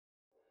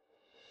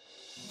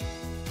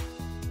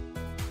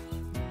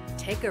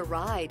Take a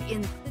ride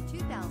in the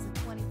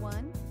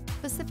 2021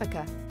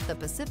 Pacifica. The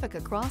Pacifica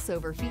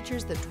crossover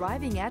features the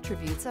driving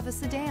attributes of a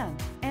sedan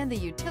and the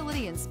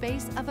utility and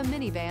space of a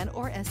minivan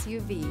or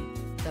SUV.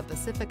 The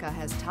Pacifica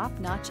has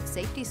top-notch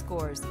safety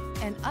scores,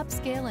 an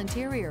upscale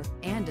interior,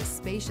 and a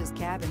spacious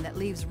cabin that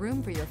leaves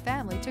room for your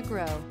family to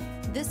grow.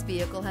 This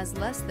vehicle has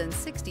less than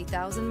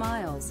 60,000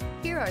 miles.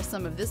 Here are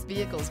some of this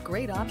vehicle's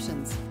great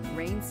options: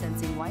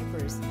 rain-sensing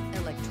wipers,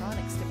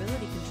 electronic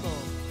stability control,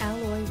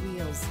 alloy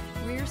wheels,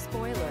 rear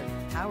spoiler,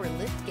 power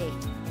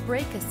liftgate,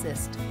 brake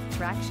assist,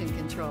 traction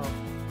control,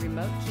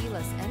 remote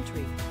keyless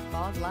entry,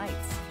 fog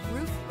lights,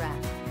 roof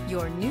rack.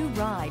 Your new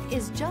ride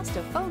is just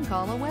a phone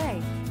call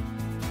away.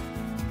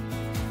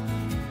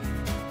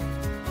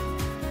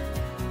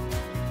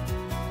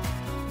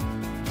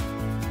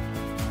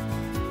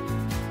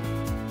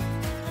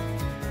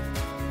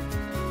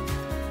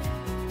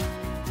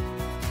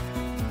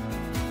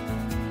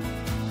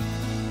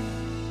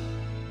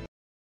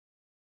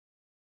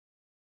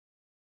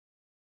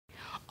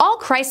 All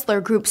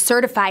Chrysler Group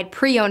certified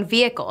pre-owned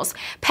vehicles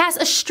pass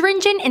a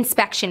stringent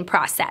inspection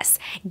process,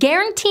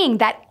 guaranteeing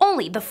that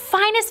only the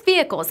finest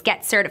vehicles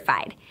get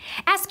certified.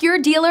 Ask your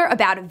dealer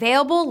about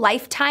available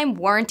lifetime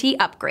warranty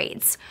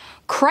upgrades.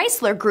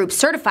 Chrysler Group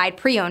certified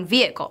pre-owned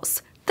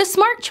vehicles, the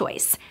smart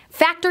choice,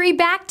 factory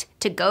backed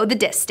to go the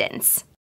distance.